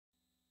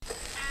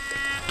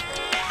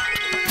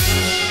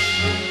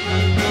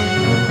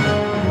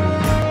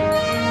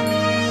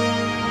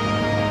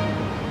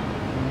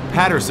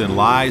Paterson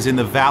lies in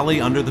the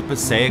valley under the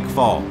Passaic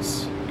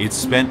Falls, its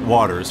spent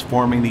waters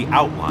forming the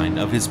outline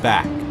of his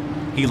back.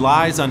 He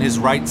lies on his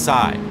right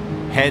side,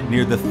 head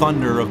near the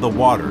thunder of the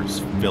waters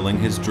filling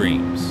his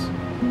dreams.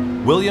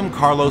 William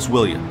Carlos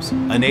Williams,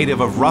 a native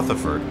of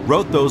Rutherford,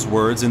 wrote those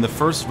words in the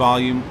first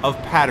volume of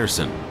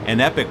Paterson, an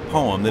epic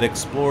poem that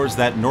explores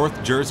that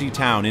North Jersey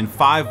town in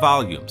 5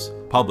 volumes,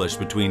 published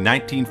between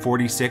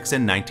 1946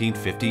 and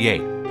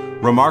 1958.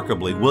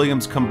 Remarkably,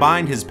 Williams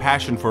combined his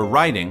passion for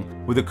writing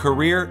with a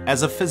career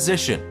as a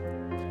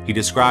physician. He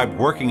described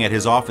working at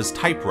his office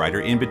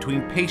typewriter in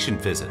between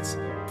patient visits,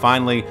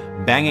 finally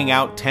banging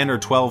out 10 or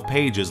 12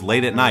 pages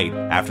late at night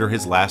after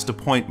his last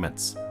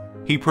appointments.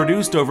 He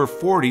produced over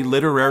 40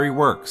 literary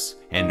works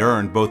and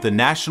earned both the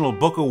National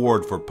Book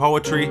Award for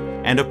Poetry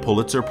and a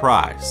Pulitzer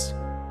Prize.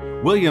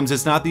 Williams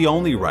is not the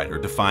only writer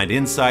to find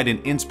insight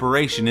and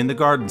inspiration in the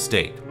Garden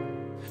State.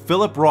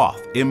 Philip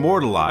Roth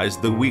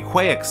immortalized the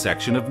Wequahic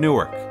section of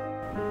Newark.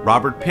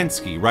 Robert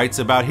Pinsky writes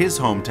about his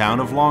hometown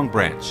of Long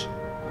Branch.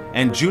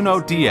 And Juno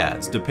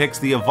Diaz depicts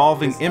the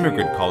evolving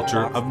immigrant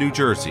culture of New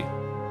Jersey.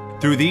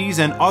 Through these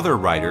and other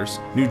writers,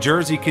 New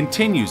Jersey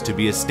continues to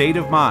be a state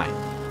of mind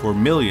for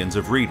millions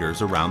of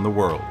readers around the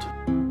world.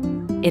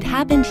 It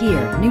Happened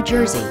Here, New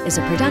Jersey is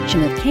a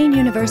production of Kean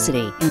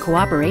University in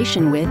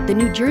cooperation with the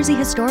New Jersey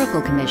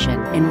Historical Commission,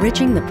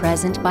 enriching the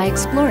present by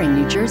exploring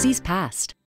New Jersey's past.